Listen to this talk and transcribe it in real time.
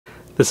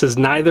This is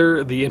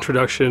neither the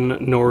introduction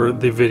nor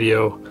the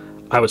video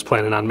I was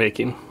planning on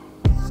making.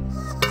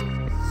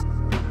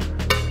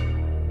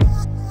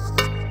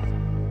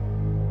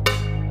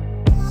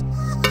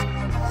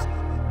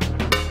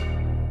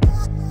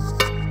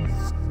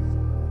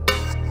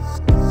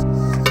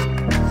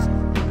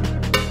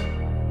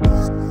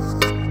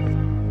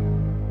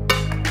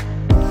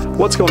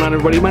 What's going on,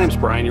 everybody? My name's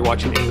Brian. You're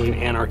watching Angling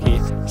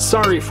Anarchy.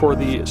 Sorry for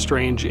the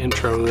strange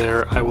intro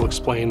there. I will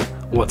explain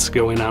what's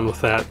going on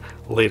with that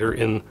later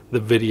in the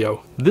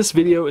video. This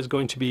video is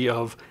going to be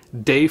of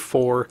day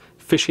 4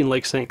 fishing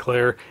Lake St.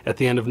 Clair at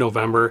the end of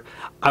November.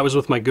 I was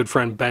with my good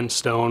friend Ben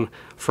Stone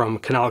from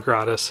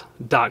kanalgratisdotcom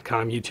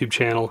YouTube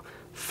channel.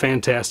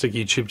 Fantastic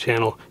YouTube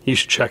channel. You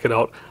should check it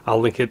out. I'll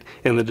link it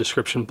in the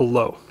description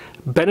below.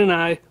 Ben and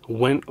I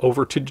went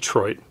over to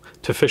Detroit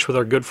to fish with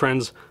our good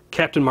friends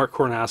Captain Mark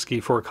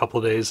Kornowski for a couple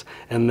of days,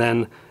 and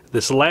then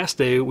this last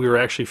day we were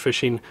actually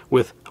fishing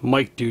with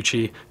Mike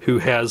Duche, who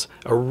has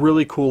a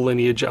really cool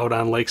lineage out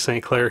on Lake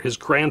St. Clair. His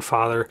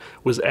grandfather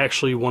was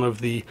actually one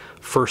of the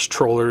first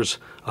trollers,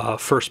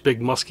 first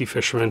big musky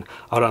fishermen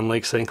out on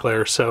Lake St.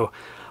 Clair, so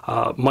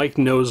Mike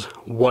knows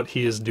what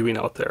he is doing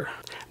out there.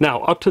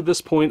 Now, up to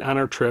this point on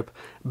our trip,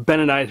 Ben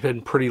and I have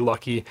been pretty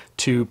lucky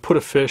to put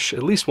a fish,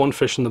 at least one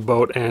fish in the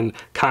boat, and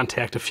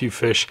contact a few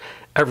fish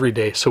every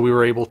day, so we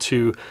were able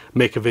to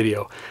make a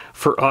video.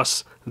 For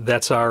us,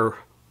 that's our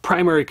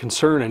primary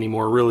concern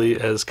anymore, really,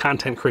 as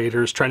content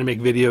creators, trying to make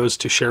videos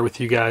to share with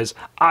you guys.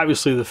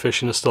 Obviously, the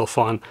fishing is still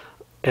fun,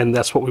 and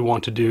that's what we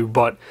want to do,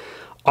 but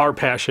our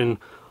passion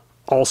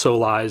also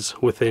lies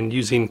within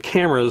using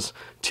cameras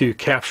to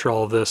capture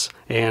all of this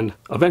and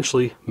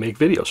eventually make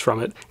videos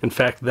from it. In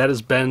fact, that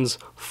is Ben's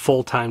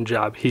full-time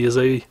job. He is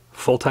a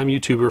full-time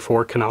YouTuber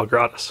for Canal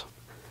Gratis.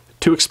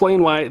 To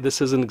explain why this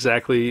isn't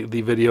exactly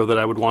the video that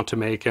I would want to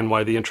make and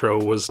why the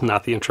intro was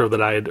not the intro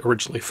that I had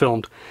originally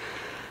filmed,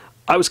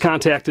 I was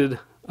contacted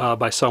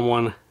by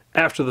someone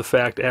after the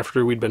fact,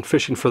 after we'd been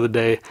fishing for the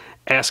day,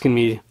 asking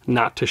me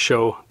not to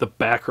show the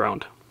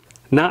background.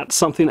 Not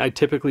something I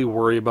typically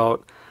worry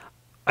about.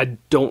 I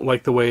don't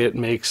like the way it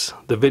makes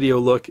the video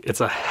look.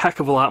 It's a heck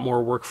of a lot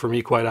more work for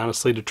me, quite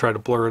honestly, to try to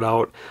blur it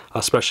out,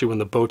 especially when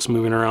the boat's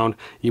moving around.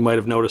 You might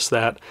have noticed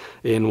that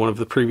in one of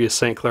the previous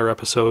St. Clair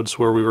episodes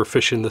where we were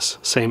fishing this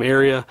same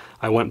area.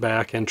 I went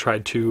back and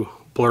tried to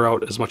blur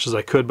out as much as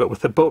I could, but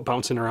with the boat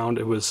bouncing around,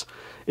 it was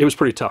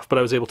pretty tough, but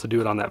I was able to do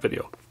it on that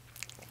video.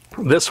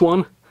 This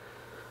one,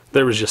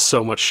 there was just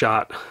so much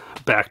shot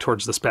back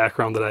towards this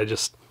background that I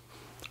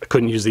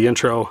couldn't use the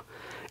intro.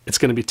 It's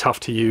going to be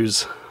tough to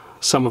use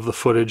some of the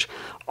footage,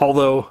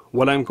 although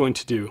what I'm going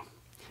to do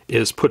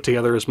is put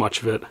together as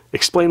much of it,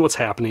 explain what's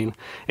happening,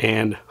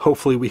 and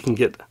hopefully we can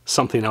get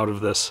something out of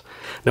this.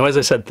 Now, as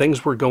I said,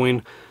 things were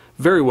going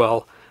very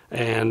well,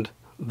 and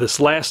this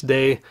last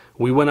day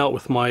we went out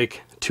with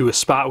Mike to a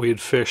spot we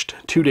had fished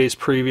 2 days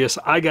previous.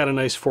 I got a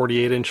nice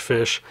 48-inch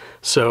fish,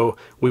 so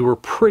we were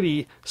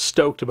pretty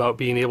stoked about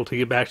being able to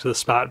get back to the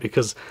spot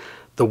because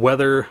the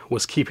weather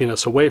was keeping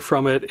us away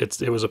from it.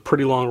 It was a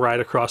pretty long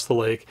ride across the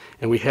lake,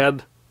 and we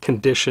had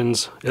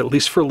conditions, at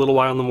least for a little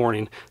while in the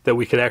morning, that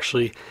we could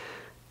actually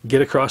get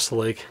across the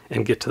lake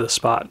and get to the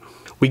spot.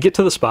 We get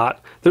to the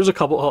spot, there's a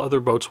couple other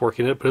boats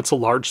working it, but it's a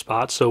large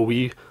spot, so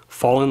we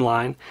fall in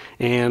line,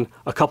 and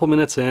a couple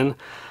minutes in,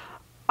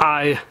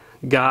 I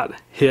got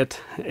hit,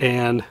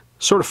 and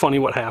sort of funny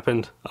what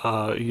happened.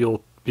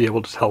 You'll be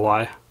able to tell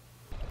why.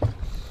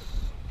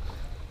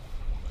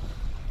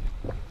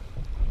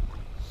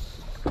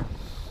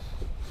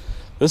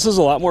 This is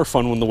a lot more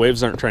fun when the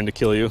waves aren't trying to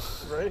kill you.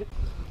 Right?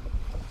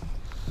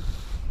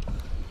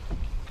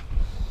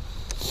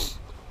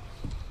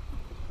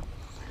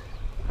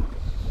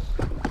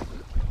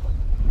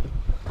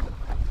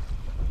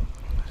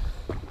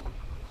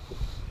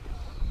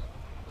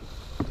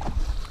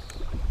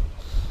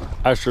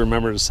 I should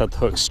remember to set the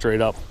hook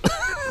straight up.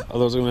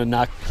 Otherwise I'm going to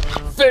knock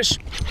fish.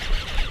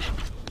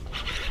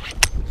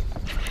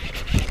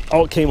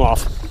 Oh, it came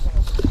off.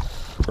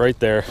 Right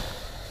there.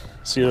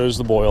 See, there's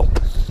the boil.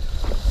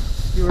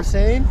 You were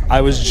saying?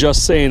 I was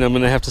just saying I'm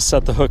going to have to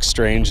set the hook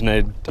strange,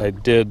 and I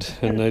did,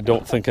 and I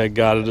don't think I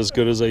got it as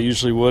good as I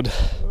usually would.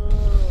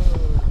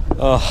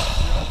 Oh,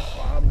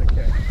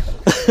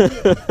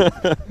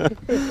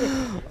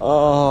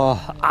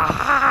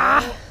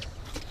 ah!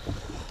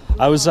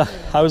 I was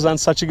on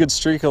such a good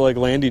streak of like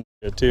landing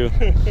it too.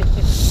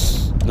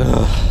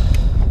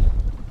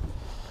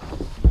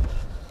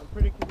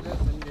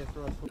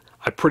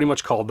 I pretty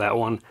much called that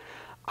one.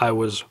 I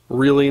was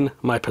reeling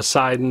my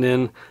Poseidon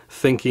in,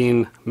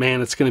 thinking,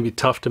 man, it's going to be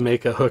tough to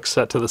make a hook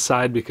set to the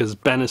side because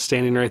Ben is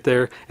standing right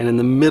there, and in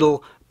the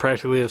middle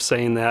practically of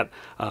saying that,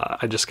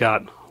 I just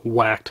got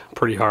whacked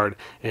pretty hard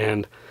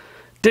and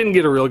didn't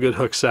get a real good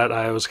hook set.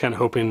 I was kind of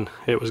hoping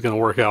it was going to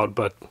work out,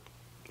 but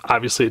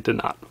obviously it did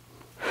not.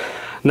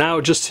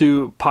 Now, just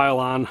to pile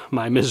on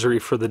my misery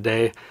for the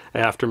day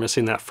after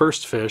missing that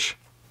first fish,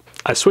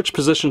 I switched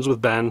positions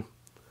with Ben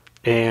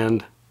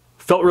and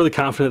felt really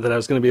confident that I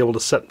was going to be able to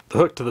set the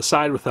hook to the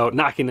side without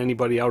knocking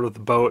anybody out of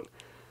the boat,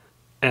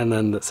 and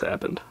then this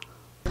happened.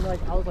 I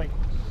was like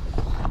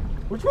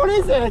Which one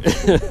is it?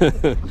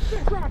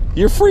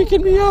 You're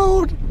freaking me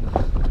out.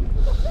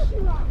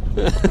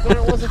 I thought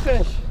it was a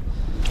fish.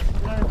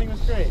 And everything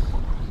was great.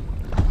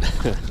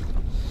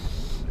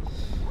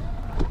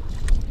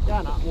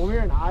 Yeah, no, when we were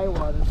in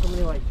Iowa, there's so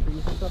many like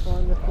trees and stuff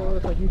along the shore.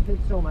 It's like you hit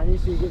so many,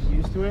 so you get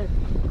used to it.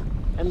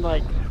 And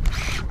like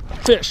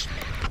fish.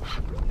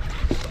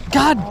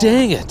 God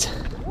dang it.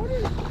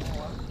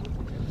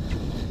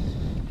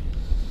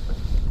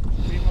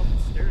 Came up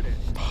and stared at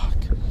you. Fuck.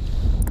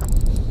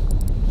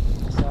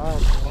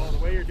 Well, the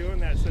way you're doing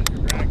that says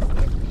your drag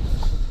slipped.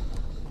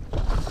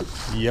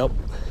 Yep.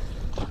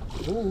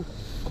 ooh.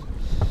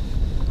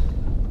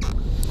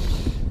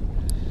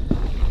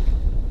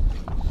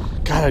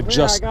 God, I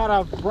just. I got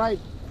a bright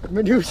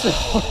Medusa.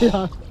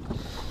 Yeah.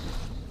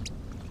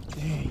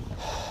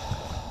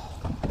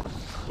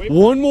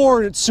 One more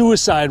and it's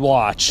suicide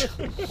watch.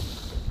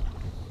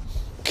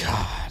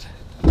 God.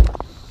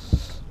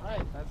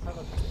 Alright, that's how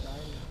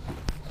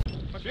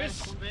it's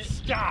Just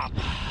stop.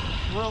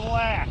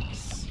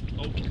 Relax.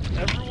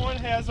 Everyone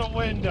has a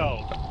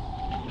window.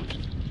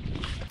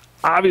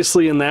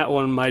 Obviously in that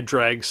one my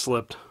drag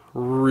slipped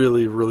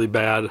really, really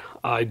bad.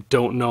 I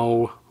don't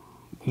know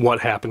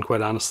what happened,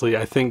 quite honestly.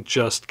 I think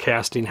just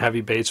casting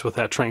heavy baits with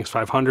that Tranx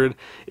 500,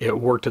 it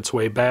worked its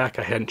way back.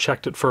 I hadn't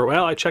checked it for,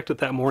 well, I checked it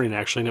that morning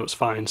actually and it was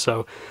fine.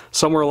 So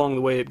somewhere along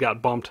the way it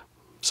got bumped.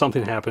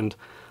 Something happened.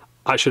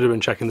 I should have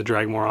been checking the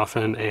drag more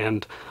often,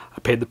 and I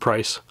paid the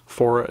price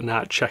for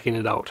not checking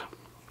it out.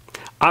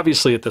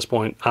 Obviously at this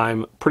point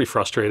I'm pretty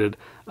frustrated.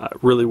 I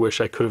really wish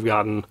I could have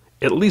gotten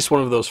at least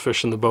one of those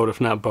fish in the boat, if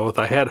not both.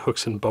 I had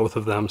hooks in both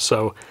of them,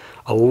 so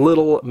a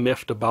little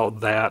miffed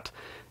about that.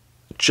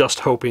 Just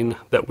hoping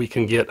that we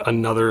can get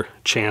another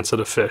chance at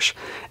a fish.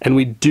 And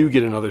we do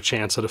get another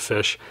chance at a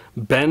fish.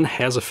 Ben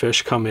has a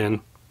fish come in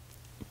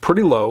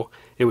pretty low.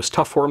 It was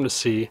tough for him to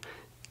see.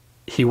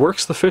 He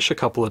works the fish a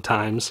couple of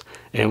times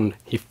and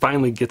he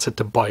finally gets it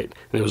to bite.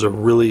 And it was a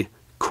really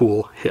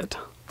cool hit.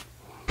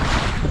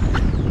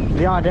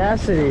 the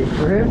audacity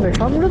for him to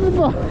come to the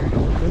boat. If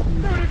you're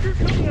coming out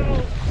 16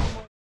 or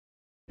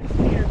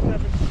 17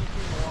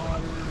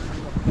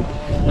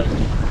 water,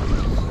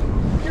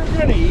 you're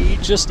gonna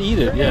eat. Just eat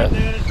it, yeah.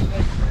 They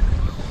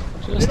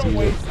Just don't eat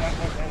waste it. that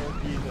much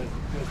energy to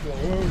just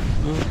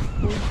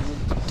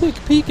go, Take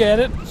a peek at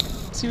it.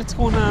 See what's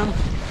going on.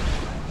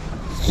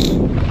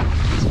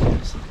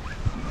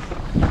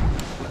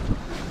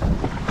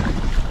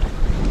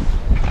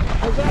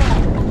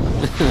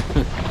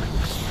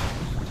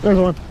 There's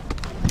one.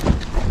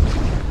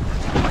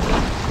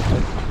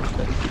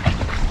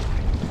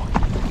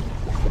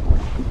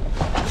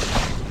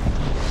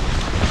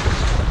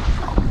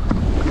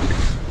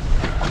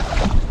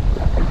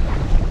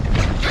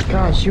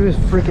 God, she was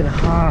freaking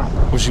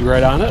hot. Was she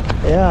right on it?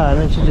 Yeah,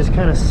 and then she just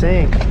kind of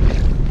sank.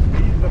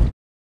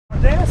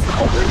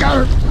 oh,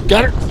 Got her!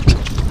 Got her!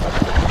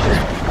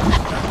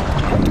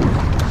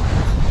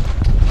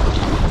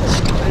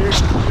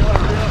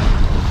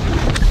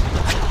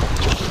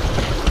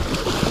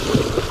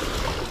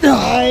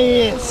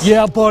 Nice!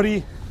 Yeah,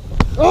 buddy.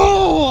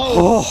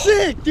 Oh,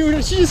 sick,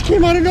 dude! She just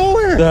came out of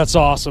nowhere. That's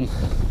awesome.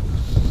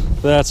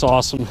 That's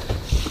awesome.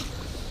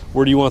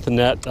 Where do you want the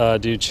net,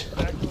 Duche?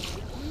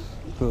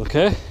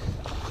 Okay.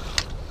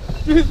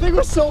 Dude, the thing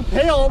was so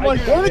pale. I'm like,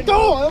 where'd it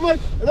go? I'm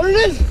like, there it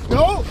is.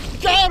 No,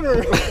 got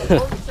her. The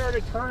boat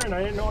started turning.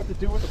 I didn't know what to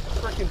do with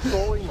the freaking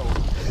trolling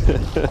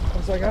motor. I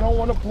was like, I don't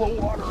want to blow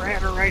water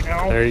at her right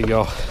now. There you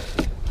go.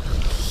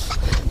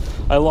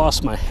 I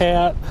lost my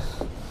hat.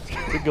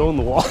 Did it go in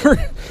the water?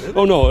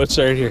 Oh no, it's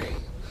right here.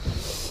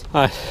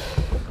 I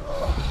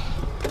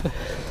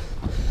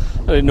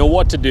didn't know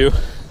what to do.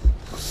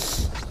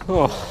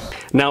 Oh.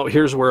 Now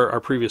here's where our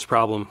previous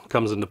problem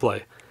comes into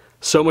play.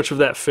 So much of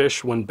that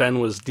fish, when Ben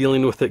was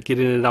dealing with it,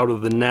 getting it out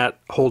of the net,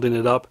 holding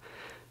it up,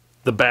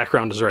 the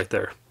background is right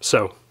there.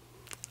 So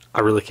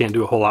I really can't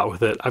do a whole lot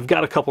with it. I've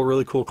got a couple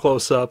really cool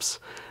close-ups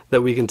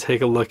that we can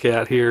take a look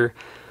at here.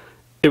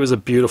 It was a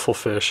beautiful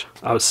fish.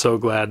 I was so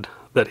glad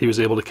that he was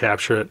able to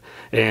capture it,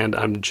 and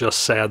I'm just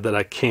sad that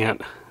I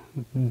can't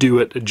do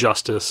it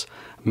justice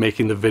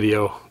making the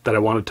video that I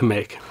wanted to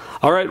make.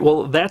 All right,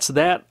 well, that's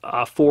that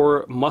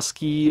for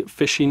Musky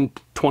Fishing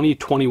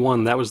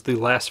 2021. That was the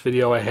last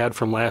video I had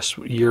from last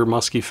year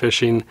musky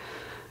fishing.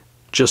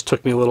 Just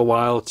took me a little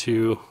while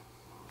to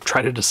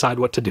try to decide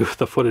what to do with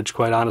the footage,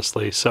 quite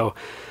honestly. So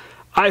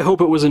I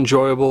hope it was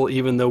enjoyable,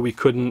 even though we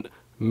couldn't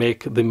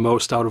make the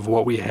most out of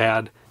what we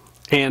had.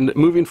 And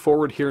moving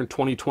forward here in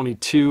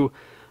 2022,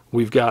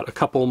 we've got a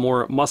couple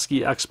more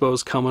musky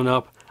expos coming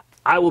up.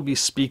 I will be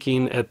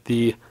speaking at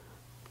the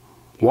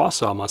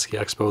Wausau Musky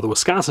Expo, the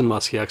Wisconsin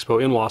Musky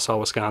Expo in Wausau,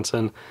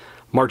 Wisconsin,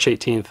 March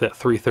 18th at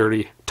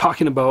 3:30,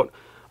 talking about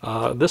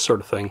this sort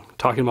of thing,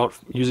 talking about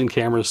using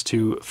cameras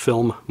to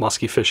film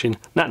musky fishing,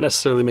 not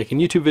necessarily making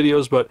YouTube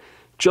videos, but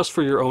just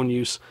for your own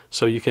use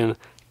so you can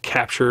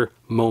capture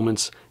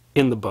moments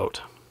in the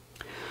boat.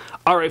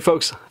 All right,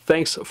 folks,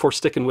 thanks for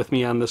sticking with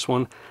me on this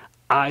one.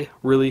 I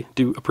really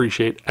do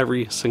appreciate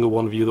every single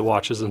one of you that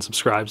watches and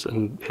subscribes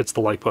and hits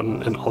the like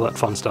button and all that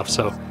fun stuff.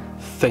 So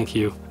Thank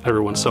you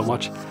everyone so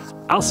much.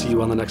 I'll see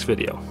you on the next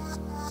video.